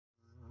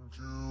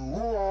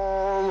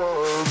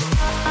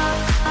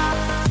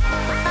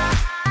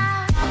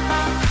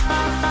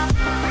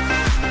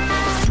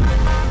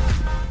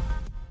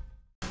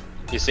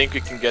think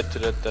we can get to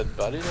that dead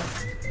body then?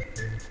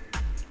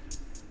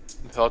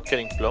 Without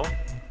getting blown?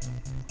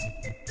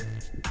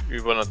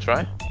 You wanna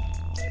try?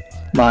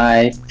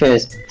 My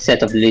first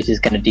set of loot is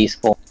gonna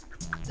despawn.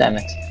 Damn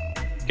it.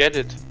 Get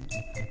it.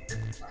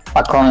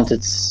 I can't,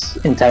 it's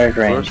in turret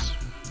range.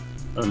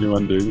 Only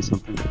one doing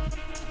something.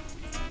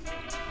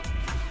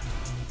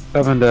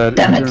 Haven't had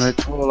Damn it.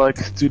 internet for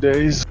like 2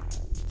 days.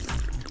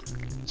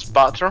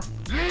 Spatter.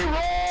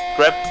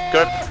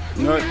 Grab.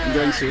 No, I'm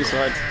going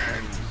suicide.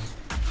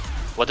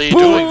 What are you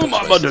doing? Boom,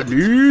 I'm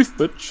underneath,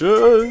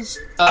 bitches!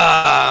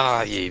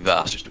 Ah, you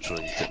bastard.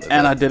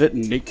 And I did it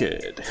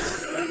naked.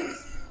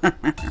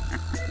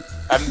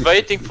 I'm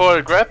waiting for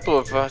a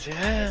grapple, but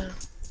yeah.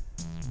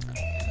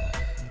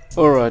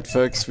 Alright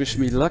folks, wish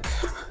me luck.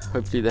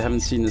 Hopefully they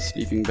haven't seen a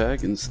sleeping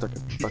bag and stuck a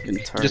fucking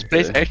turret Just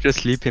place there. extra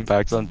sleeping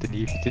bags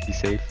underneath to be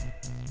safe.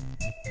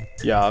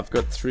 Yeah, I've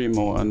got 3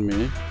 more on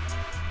me.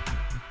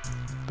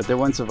 But they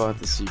won't survive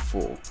the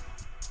C4.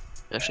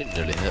 Actually,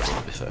 nearly hit,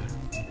 to be fair.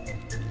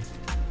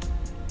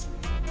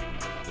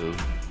 Ooh.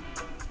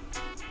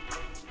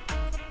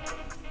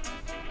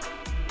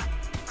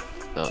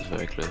 That was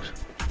very close.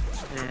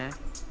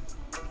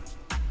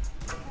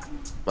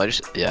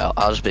 Yeah,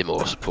 I'll just be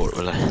more support,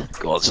 will I?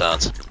 Go on,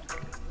 Sans.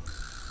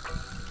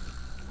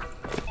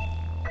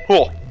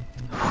 Oh.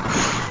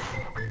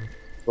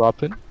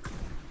 Weapon?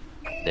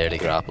 Nearly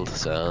grappled,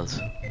 Sans.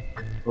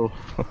 Oh.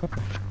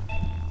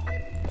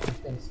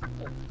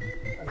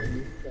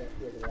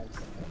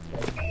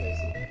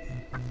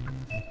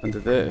 Under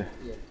there?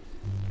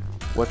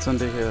 What's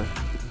under here?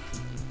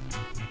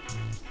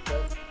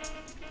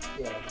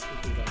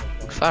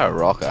 Fire a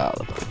rock at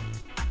them.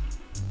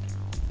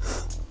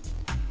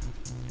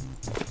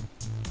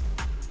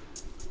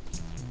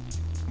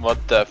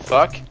 What the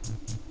fuck?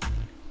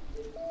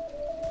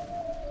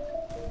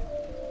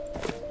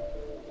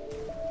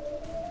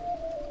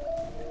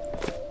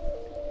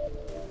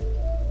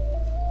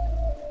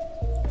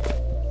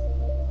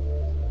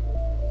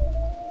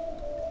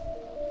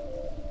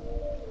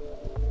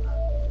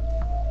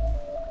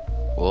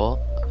 What?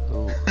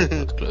 Ooh,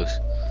 that's close.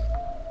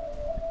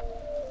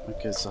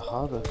 Okay, it's a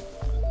harder.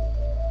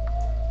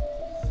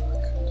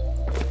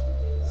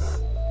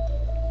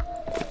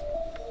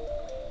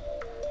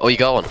 Oh, you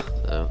got one?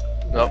 No.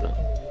 No.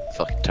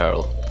 Fucking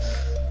terrible.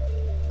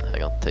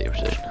 Hang on, take your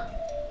position.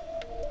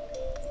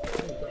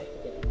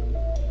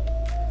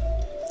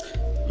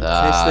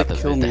 they they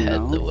kill moved the me head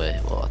now. in the way.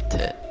 What a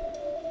tit.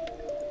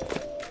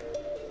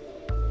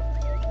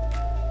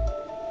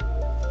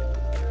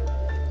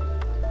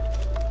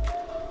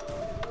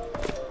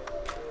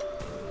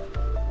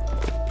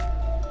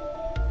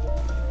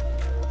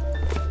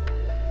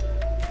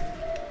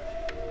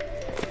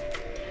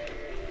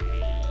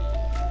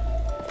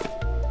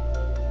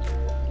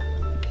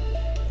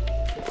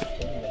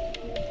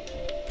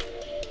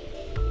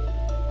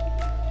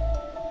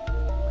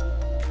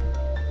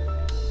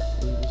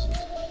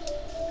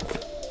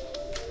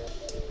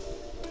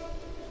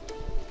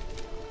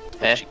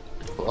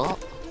 What?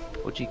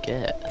 What'd you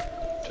get?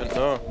 Don't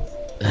know.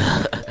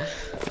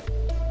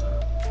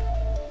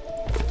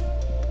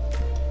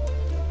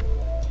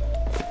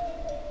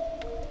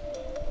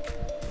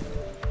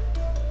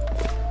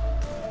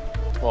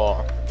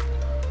 Oh.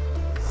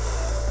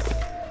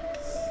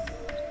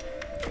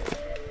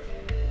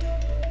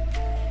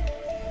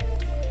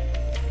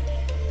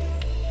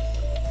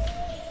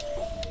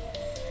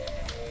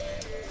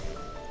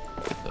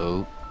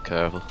 Oh,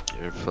 careful.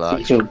 You're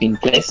flagged. You've been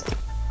blessed.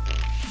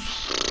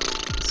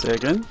 Say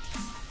again?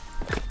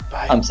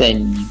 I'm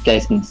saying you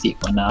guys can see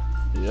for now.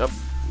 Yep.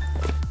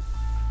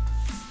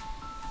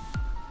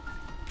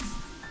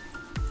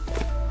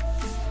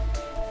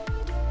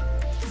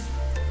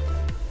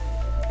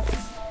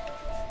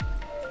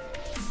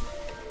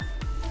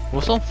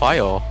 What's on fire?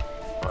 No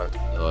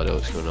idea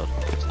what's going on.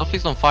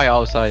 Something's on fire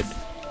outside.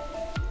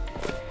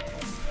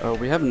 Oh,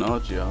 we have an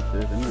RG out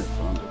there, didn't we?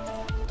 Found it.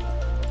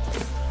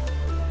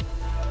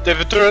 They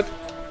have a turret.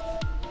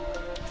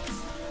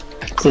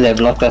 So they've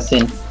locked us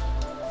in.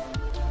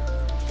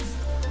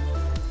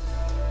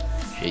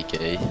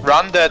 GK.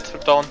 Run that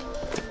down.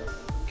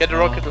 Get the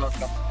rocket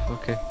launcher.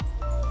 Okay.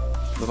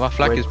 But my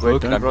flag Wait, is wait,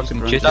 broken, don't I'm rocket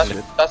using launch jit.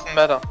 it. Doesn't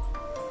matter.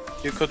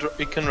 You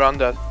can run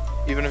that,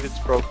 even if it's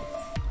broken.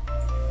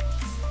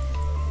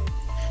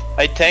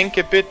 I tank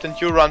a bit and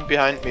you run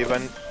behind me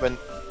when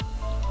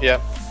yeah.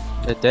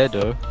 They're dead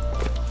though.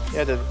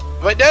 Yeah,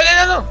 wait,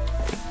 no.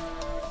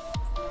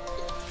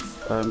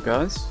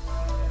 Guys?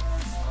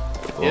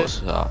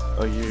 Yes.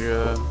 Are you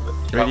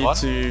Round one?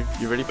 you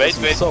ready for Wait,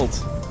 some wait.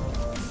 assault?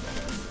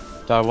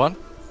 Die one.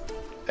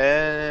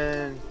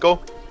 And go.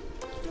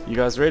 You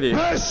guys ready?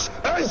 Go.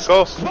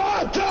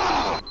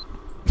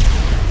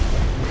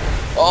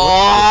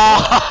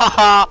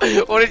 Oh!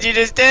 What did you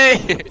just do?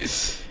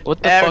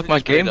 What the fuck, my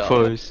game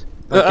froze.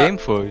 My game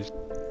froze.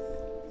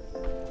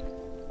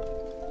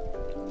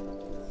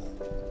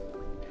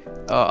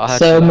 Oh, I had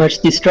So to much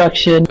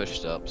destruction.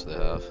 Pushed up, so they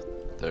have.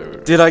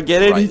 They're Did I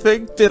get right.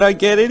 anything? Did I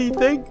get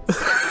anything?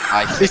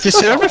 I Is the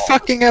server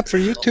fucking up for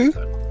you too?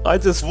 I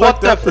just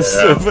What fucked up the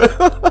server.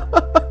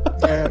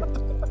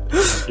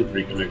 Keep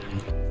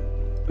reconnecting.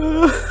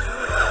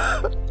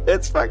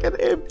 It's fucking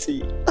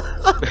empty.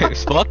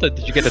 Sparta,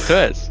 did you get a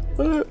turret?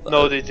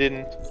 No, they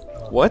didn't.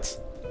 What?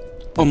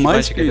 On my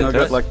managed to get screen the I got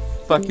turret? like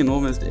fucking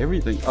almost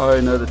everything. Oh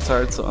no, the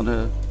turret's on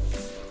a...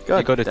 God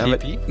You got a damn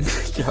it.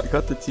 TP? Yeah, I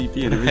got the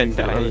TP and everything.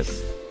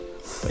 Nice.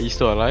 Are you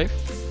still alive?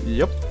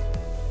 Yep.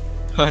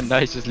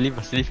 Nice, just leave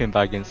a sleeping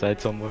bag inside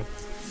somewhere.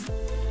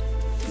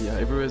 Yeah,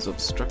 everywhere's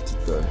obstructed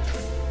though.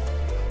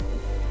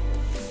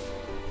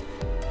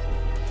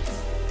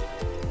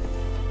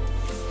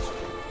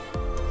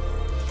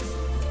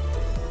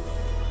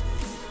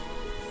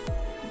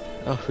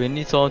 Oh, we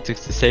need someone to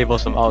save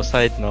us from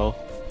outside now.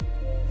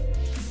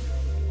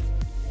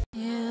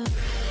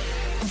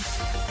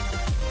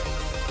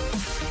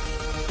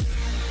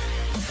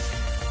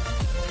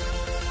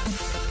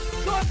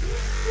 Let's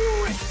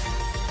do it!